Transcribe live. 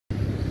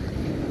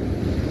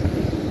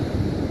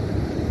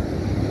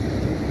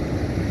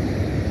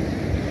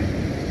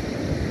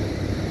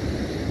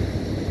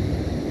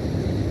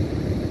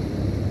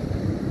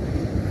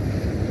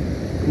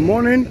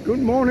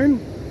Good morning.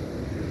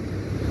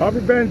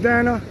 Bobby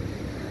Bandana.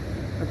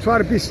 I try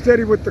to be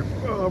steady with the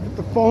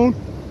phone.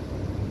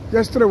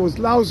 Yesterday was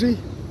lousy.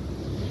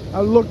 I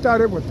looked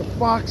at it with the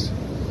Fox.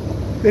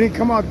 Didn't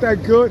come out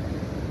that good.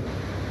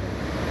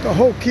 The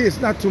whole key is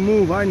not to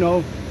move, I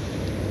know.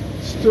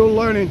 Still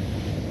learning.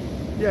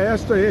 Yeah,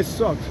 yesterday it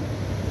sucked.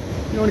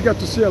 You only got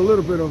to see a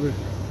little bit of it.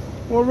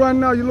 Well, right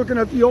now you're looking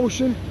at the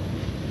ocean.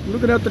 You're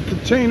looking at the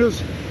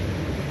containers.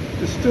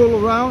 They're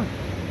still around.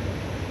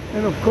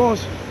 And of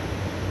course,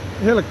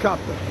 the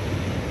helicopter.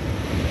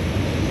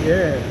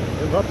 Yeah,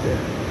 they're up there.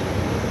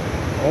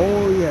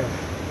 Oh yeah.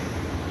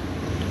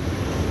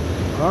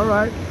 All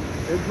right,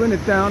 let's bring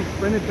it down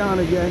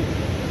again.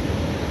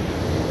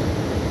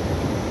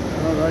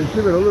 All right,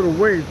 give it a little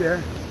wave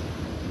there.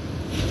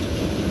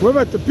 We're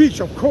at the beach,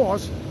 of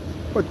course,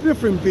 but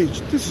different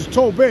beach. This is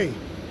Tow Bay.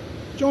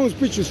 Jones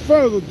Beach is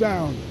further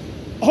down,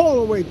 all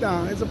the way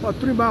down. It's about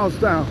 3 miles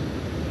down.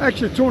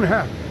 Actually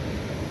 2.5.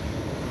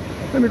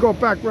 Let me go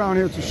back around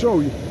here to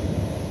show you.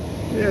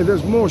 Yeah,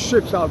 there's more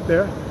ships out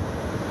there.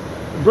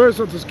 The birds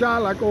of the sky,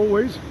 like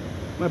always.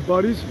 My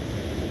buddies,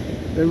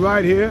 they're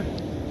right here.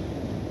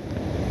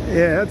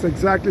 Yeah, that's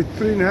exactly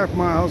 3.5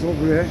 miles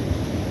over there.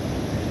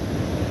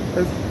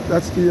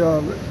 That's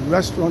the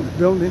restaurant, the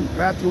building,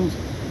 bathrooms,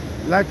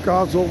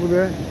 lifeguards over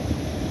there,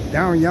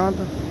 down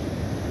yonder.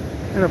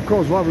 And of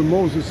course, Robert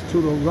Moses to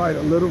the right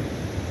a little.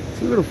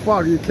 It's a little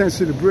foggy, you can't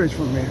see the bridge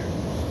from here.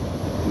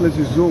 Let's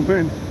just zoom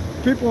in.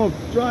 People on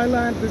dry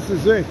land, this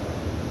is it.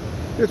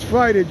 It's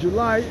Friday,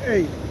 July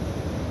 8th.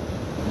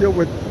 You're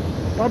with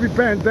Bobby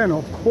Bandana,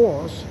 of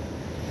course.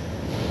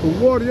 The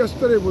water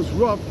yesterday was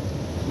rough,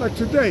 like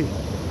today.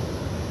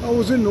 I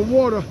was in the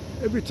water.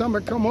 Every time I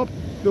come up,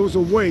 there was a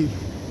wave.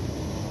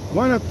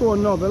 Why not throw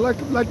another,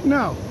 like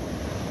now?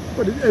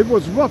 But it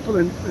was rougher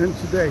than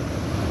today.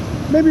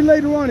 Maybe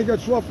later on it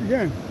gets rough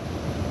again.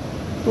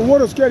 The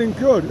water's getting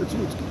good.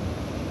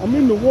 I'm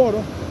in the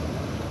water.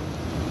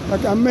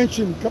 Like I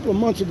mentioned a couple of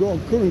months ago, I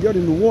couldn't get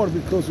in the water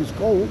because it's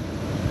cold.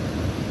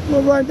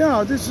 Well, right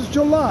now, this is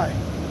July.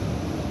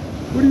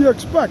 What do you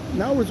expect?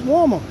 Now it's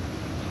warmer.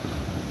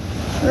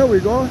 There we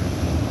go.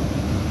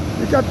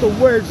 We got the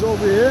waves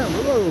over here.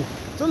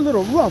 It's a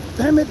little rough,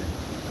 damn it.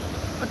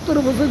 I thought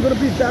it wasn't going to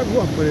be that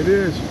rough, but it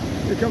is.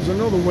 Here comes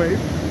another wave.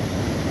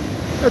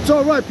 That's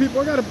all right, people.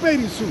 I got a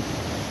bathing suit.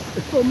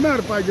 It don't matter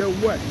if I get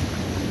wet.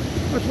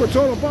 That's what it's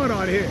all about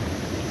out here.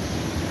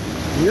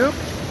 Yep.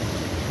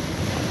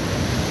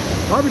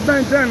 Bobby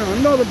Bandana,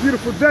 another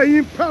beautiful day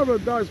in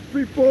paradise,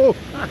 people.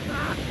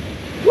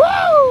 Woo!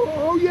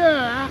 Oh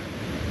yeah.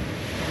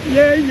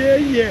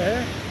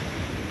 Yeah.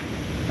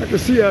 I can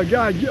see a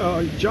guy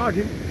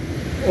jogging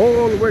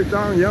all the way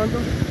down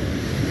yonder.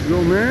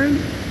 Zoom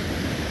in,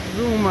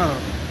 zoom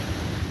out.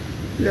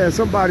 Yeah,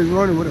 somebody's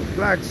running with a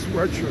black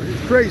sweatshirt.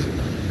 It's crazy.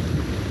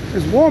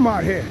 It's warm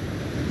out here.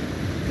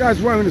 Guy's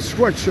wearing a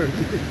sweatshirt.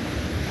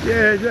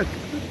 Yeah, just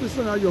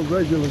listen to your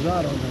regulars.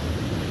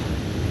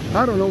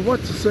 I don't know what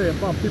to say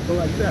about people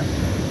like that,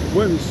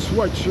 wearing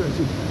sweatshirts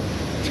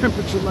and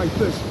temperature like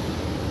this.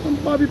 I'm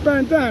Bobby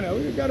Bandana.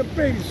 We got a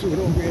bathing suit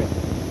over here.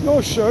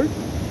 No shirt.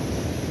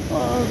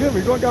 Here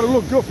we go. I got to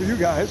look good for you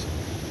guys.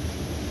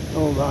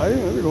 All right,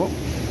 there we go.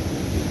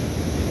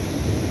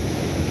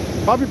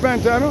 Bobby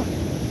Bandana.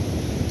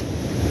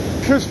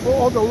 Kiss for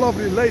all the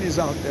lovely ladies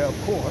out there,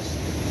 of course.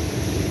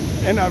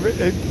 And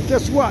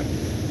guess what?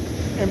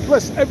 And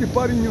bless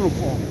everybody in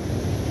uniform.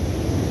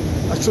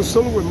 I should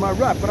salute with my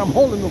rap, but I'm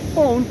holding the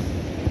phone.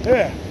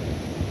 Yeah.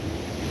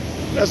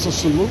 That's a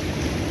salute.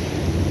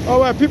 All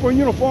right, people in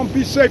uniform,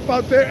 be safe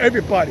out there,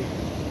 everybody.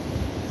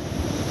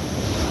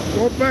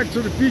 Go back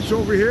to the beach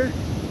over here.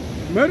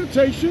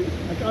 Meditation,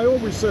 like I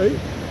always say.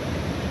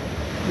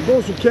 For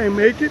those who can't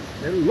make it,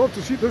 they love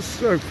to see the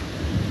surf.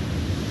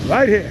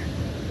 Right here.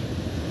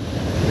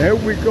 There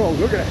we go.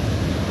 Look at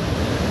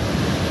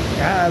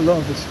that. I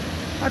love this.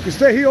 I could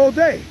stay here all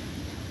day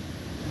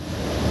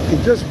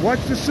and just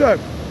watch the surf.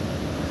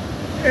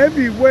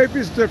 Every wave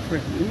is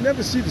different. You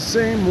never see the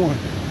same one.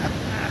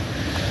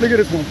 Look at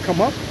this one.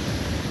 Come up,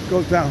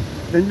 goes down.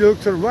 Then you look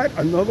to the right,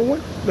 another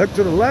one. Look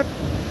to the left,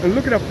 and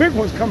look at the big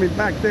ones coming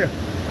back there.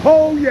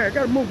 Oh yeah,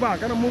 gotta move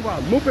out,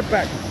 Move it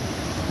back.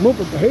 Move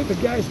it. Hey, the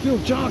guy's still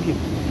jogging.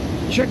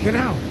 Check it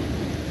out.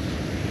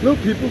 Look,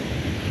 people.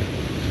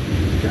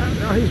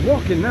 Now he's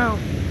walking now.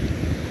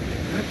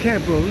 I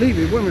can't believe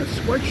it. Wearing a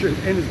sweatshirt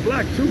and it's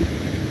black too.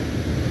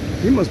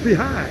 He must be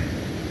high.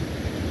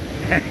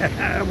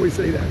 We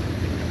say that.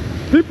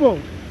 People,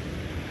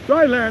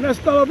 dry land,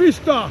 hasta la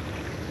vista.